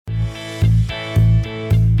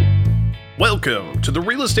Welcome to the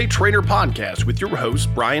Real Estate Trainer Podcast with your host,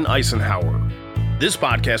 Brian Eisenhower. This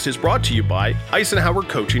podcast is brought to you by Eisenhower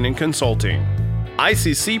Coaching and Consulting.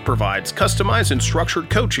 ICC provides customized and structured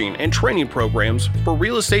coaching and training programs for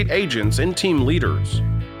real estate agents and team leaders,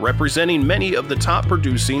 representing many of the top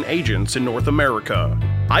producing agents in North America.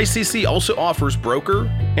 ICC also offers broker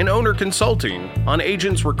and owner consulting on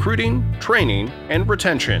agents' recruiting, training, and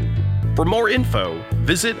retention. For more info,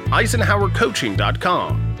 visit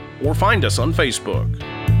eisenhowercoaching.com or find us on Facebook.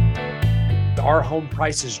 Our home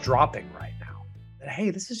price is dropping right now.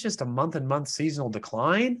 Hey, this is just a month-and-month seasonal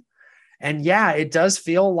decline. And yeah, it does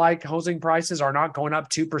feel like housing prices are not going up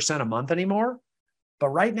 2% a month anymore. But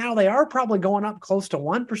right now they are probably going up close to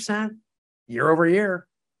 1% year over year.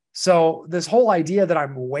 So this whole idea that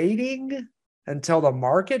I'm waiting until the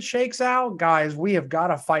market shakes out, guys, we have got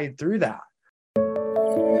to fight through that.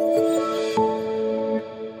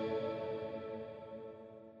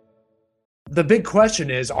 The big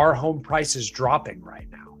question is, are home prices dropping right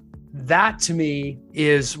now? That to me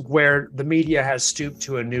is where the media has stooped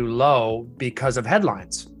to a new low because of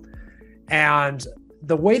headlines. And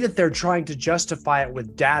the way that they're trying to justify it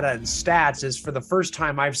with data and stats is, for the first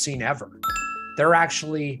time I've seen ever, they're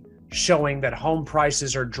actually showing that home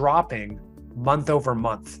prices are dropping month over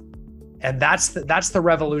month. And that's the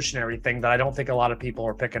revolutionary thing that I don't think a lot of people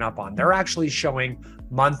are picking up on. They're actually showing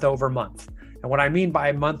month over month. And what I mean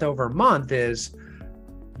by month over month is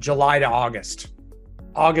July to August,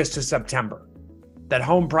 August to September, that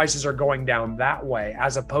home prices are going down that way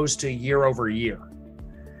as opposed to year over year.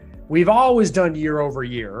 We've always done year over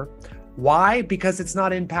year. Why? Because it's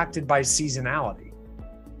not impacted by seasonality.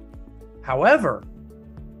 However,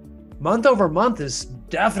 month over month is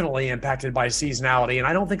definitely impacted by seasonality. And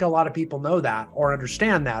I don't think a lot of people know that or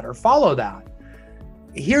understand that or follow that.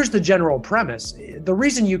 Here's the general premise. The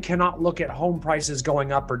reason you cannot look at home prices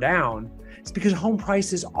going up or down is because home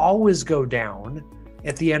prices always go down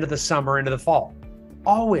at the end of the summer into the fall.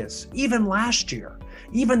 Always. Even last year,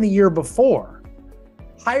 even the year before.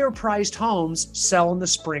 Higher priced homes sell in the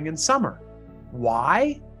spring and summer.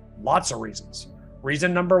 Why? Lots of reasons.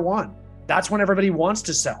 Reason number one, that's when everybody wants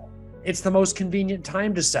to sell. It's the most convenient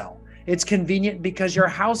time to sell. It's convenient because your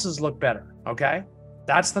houses look better, okay?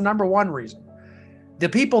 That's the number one reason. The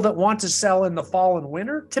people that want to sell in the fall and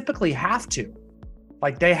winter typically have to.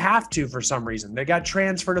 Like, they have to for some reason. They got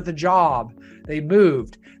transferred at the job. They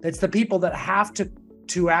moved. It's the people that have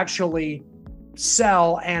to actually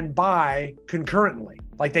sell and buy concurrently.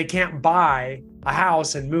 Like, they can't buy a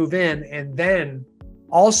house and move in and then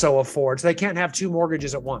also afford. So they can't have two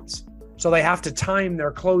mortgages at once. So they have to time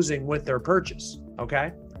their closing with their purchase,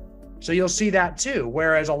 okay? So you'll see that too.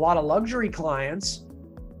 Whereas a lot of luxury clients,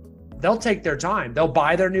 they'll take their time. They'll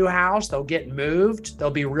buy their new house. They'll get moved. They'll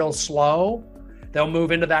be real slow. They'll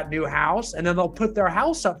move into that new house, and then they'll put their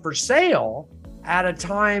house up for sale at a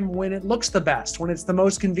time when it looks the best, when it's the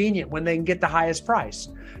most convenient, when they can get the highest price.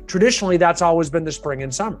 Traditionally, that's always been the spring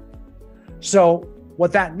and summer. So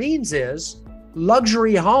what that means is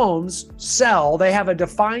luxury homes sell. They have a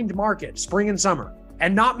defined market, spring and summer,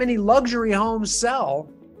 and not many luxury homes sell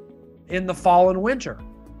in the fall and winter.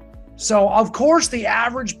 So of course the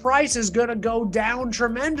average price is going to go down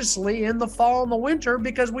tremendously in the fall and the winter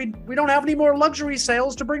because we don't have any more luxury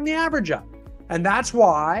sales to bring the average up. And that's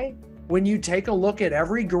why when you take a look at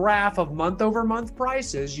every graph of month over month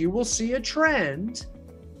prices, you will see a trend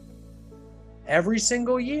every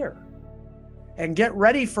single year. And get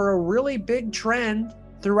ready for a really big trend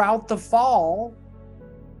throughout the fall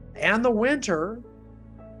and the winter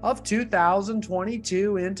of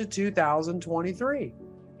 2022 into 2023.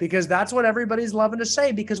 Because that's what everybody's loving to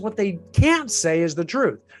say, because what they can't say is the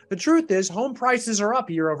truth. The truth is home prices are up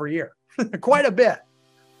year over year. Quite a bit.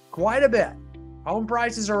 Home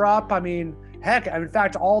prices are up. I mean, heck, in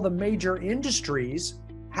fact, all the major industries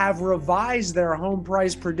have revised their home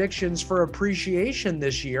price predictions for appreciation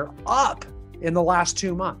this year up in the last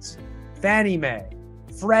 2 months. Fannie Mae,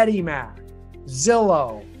 Freddie Mac,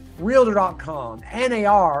 Zillow, Realtor.com,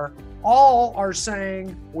 NAR, all are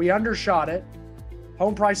saying we undershot it.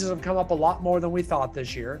 Home prices have come up a lot more than we thought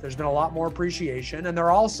this year. There's been a lot more appreciation, and they're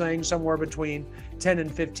all saying somewhere between 10 and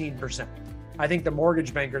 15%. I think the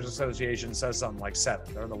Mortgage Bankers Association says something like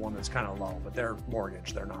 7. They're the one that's kind of low, but they're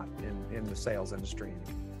mortgage. They're not in the sales industry.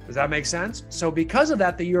 Does that make sense? So because of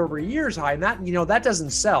that, the year over year is high, and that doesn't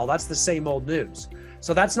sell. That's the same old news.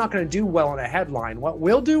 So that's not going to do well in a headline. What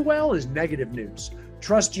will do well is negative news.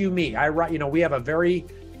 Trust you me. I write. We have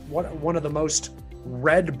one of the most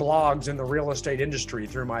read blogs in the real estate industry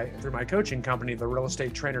through my coaching company, the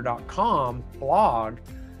realestatetrainer.com blog.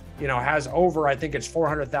 Has over, I think it's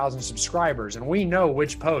 400,000 subscribers, and we know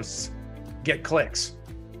which posts get clicks.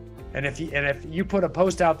 And if you put a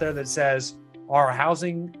post out there that says, are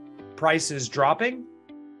housing prices dropping?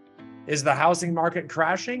 Is the housing market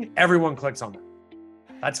crashing? Everyone clicks on it.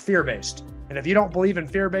 That's fear-based. And if you don't believe in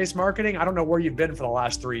fear-based marketing, I don't know where you've been for the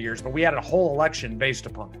last 3 years, but we had a whole election based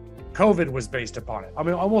upon it. COVID was based upon it. I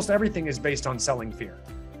mean, almost everything is based on selling fear.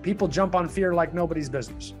 People jump on fear like nobody's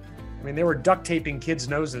business. I mean, they were duct taping kids'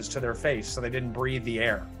 noses to their face so they didn't breathe the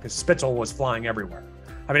air because spittle was flying everywhere.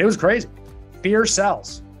 I mean, it was crazy. Fear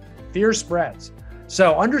sells. Fear spreads.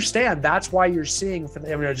 So understand that's why you're seeing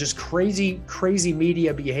just crazy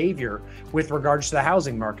media behavior with regards to the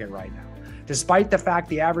housing market right now. Despite the fact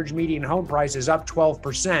the average median home price is up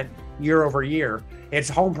 12% year over year, its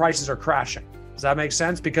home prices are crashing. Does that make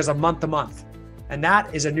sense? Because of month to month. And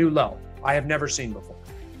that is a new low I have never seen before.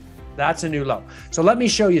 That's a new low. So let me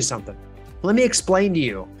show you something. Let me explain to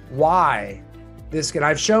you why this, and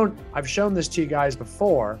I've shown this to you guys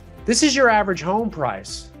before. This is your average home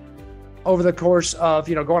price over the course of,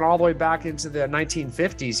 going all the way back into the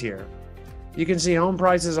 1950s here. You can see home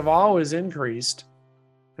prices have always increased.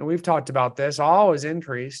 And we've talked about this, always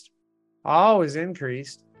increased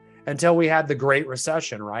until we had the Great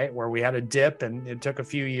Recession, right? Where we had a dip and it took a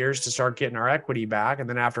few years to start getting our equity back. And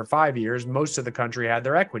then after 5 years, most of the country had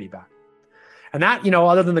their equity back. And that,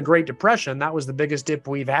 other than the Great Depression, that was the biggest dip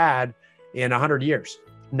we've had in 100 years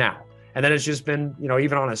now. And then it's just been,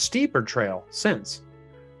 even on a steeper trail since.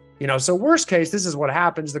 So worst case, this is what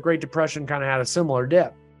happens. The Great Depression kind of had a similar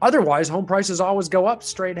dip. Otherwise, home prices always go up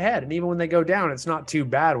straight ahead. And even when they go down, it's not too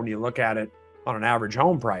bad when you look at it on an average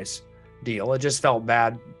home price deal. It just felt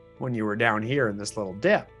bad when you were down here in this little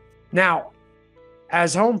dip. Now,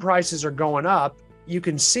 as home prices are going up, you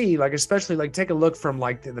can see, especially take a look from the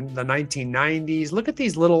 1990s. Look at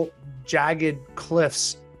these little jagged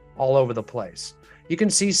cliffs all over the place. You can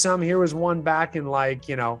see some. Here was one back in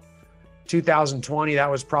 2020. That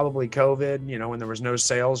was probably COVID, when there was no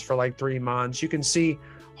sales for 3 months. You can see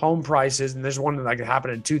home prices, and there's one that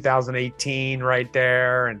happened in 2018 right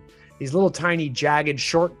there, and these little tiny jagged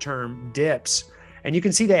short-term dips. And you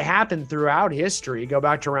can see they happen throughout history. Go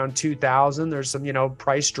back to around 2000, there's some,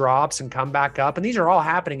 price drops and come back up. And these are all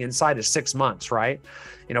happening inside of 6 months, right?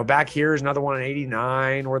 Back here is another one in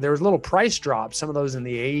 89 where there was little price drops, some of those in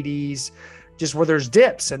the 80s, just where there's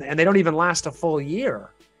dips and they don't even last a full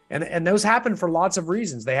year. And those happen for lots of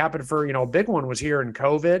reasons. They happen for, a big one was here in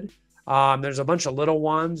COVID. There's a bunch of little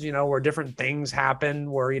ones, where different things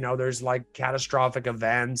happen, where, there's catastrophic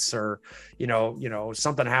events or,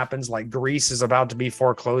 something happens like Greece is about to be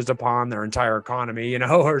foreclosed upon their entire economy,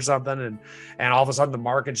 or something. And all of a sudden the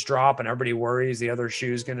markets drop and everybody worries the other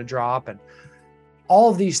shoe is going to drop. And all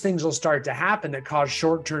of these things will start to happen that cause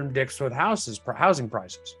short-term dips with housing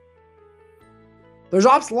prices. There's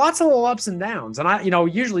lots of little ups and downs.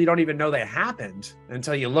 And usually you don't even know they happened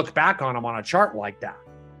until you look back on them on a chart like that.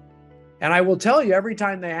 And I will tell you, every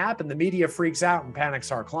time they happen, the media freaks out and panics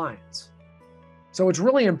our clients. So it's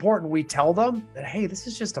really important we tell them that, hey, this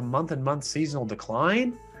is just a month-and-month seasonal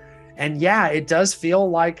decline. And yeah, it does feel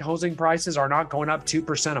like housing prices are not going up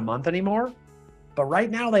 2% a month anymore. But right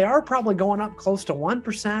now they are probably going up close to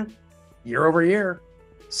 1% year over year.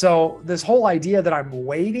 So this whole idea that I'm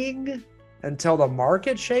waiting until the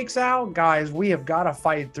market shakes out, guys, we have got to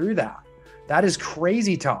fight through that. That is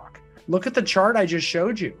crazy talk. Look at the chart I just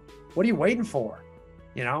showed you. What are you waiting for?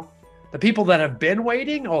 The people that have been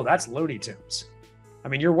waiting, oh, that's Looney Tunes. I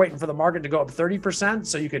mean, you're waiting for the market to go up 30%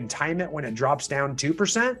 so you can time it when it drops down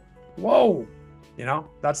 2%. Whoa.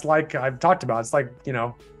 That's like I've talked about. It's like,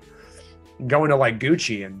 going to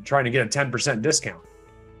Gucci and trying to get a 10% discount.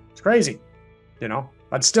 It's crazy.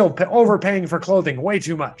 That's still overpaying for clothing way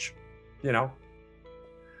too much, But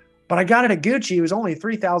I got it at Gucci. It was only a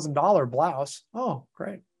 $3,000 blouse. Oh,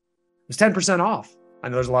 great. It was 10% off. I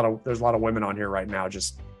know there's a lot of women on here right now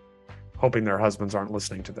just hoping their husbands aren't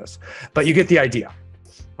listening to this, but you get the idea.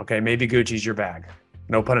 Okay, maybe Gucci's your bag.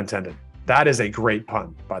 No pun intended. That is a great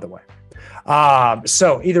pun, by the way.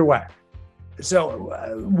 So either way,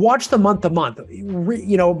 watch the month to month.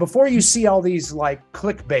 Before you see all these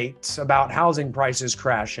clickbaits about housing prices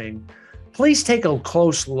crashing, please take a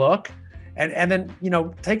close look. And then,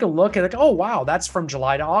 take a look at it. Oh, wow, that's from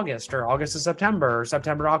July to August or August to September or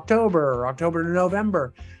September to October or October to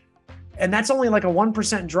November. And that's only a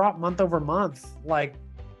 1% drop month over month. We're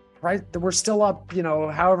still up,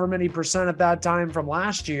 however many percent at that time from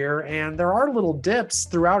last year. And there are little dips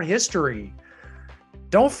throughout history.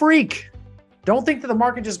 Don't freak. Don't think that the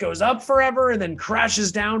market just goes up forever and then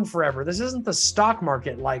crashes down forever. This isn't the stock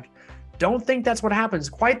market. Don't think that's what happens.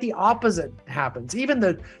 Quite the opposite happens. Even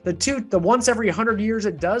the once every 100 years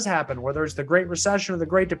it does happen, whether it's the Great Recession or the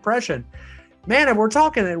Great Depression, Man, and we're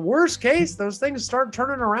talking in worst case, those things start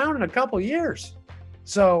turning around in a couple years.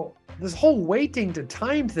 So this whole waiting to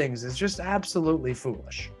time things is just absolutely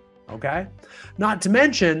foolish. Okay. Not to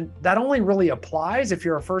mention that only really applies if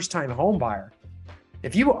you're a first-time home buyer.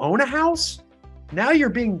 If you own a house, now you're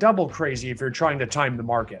being double crazy if you're trying to time the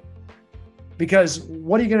market. Because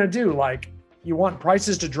what are you going to do? Like, you want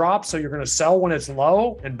prices to drop, so you're going to sell when it's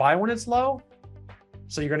low and buy when it's low.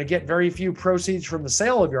 So you're going to get very few proceeds from the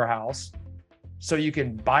sale of your house, so you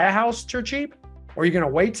can buy a house for cheap? Or you're going to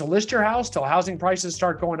wait to list your house till housing prices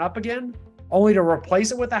start going up again, only to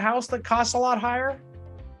replace it with a house that costs a lot higher?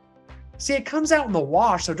 See, it comes out in the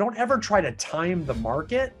wash, so don't ever try to time the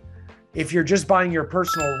market if you're just buying your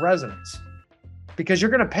personal residence, because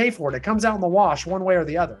you're going to pay for it. It comes out in the wash one way or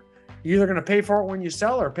the other. You're either going to pay for it when you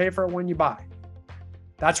sell or pay for it when you buy.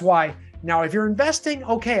 That's why, now if you're investing,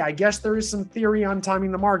 okay, I guess there is some theory on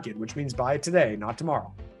timing the market, which means buy it today, not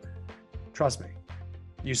tomorrow. Trust me,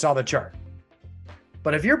 you saw the chart.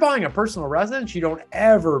 But if you're buying a personal residence, you don't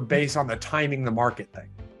ever base on the timing the market thing,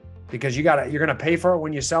 because you're going to pay for it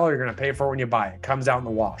when you sell, or you're going to pay for it when you buy. It comes out in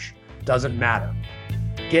the wash. Doesn't matter.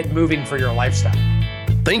 Get moving for your lifestyle.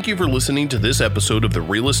 Thank you for listening to this episode of the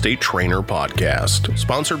Real Estate Trainer Podcast,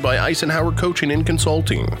 sponsored by Eisenhower Coaching and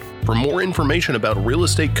Consulting. For more information about real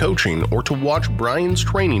estate coaching or to watch Brian's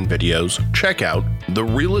training videos, check out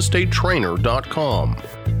therealestatetrainer.com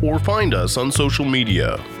or find us on social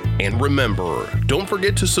media. And remember, don't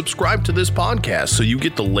forget to subscribe to this podcast so you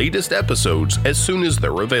get the latest episodes as soon as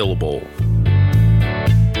they're available.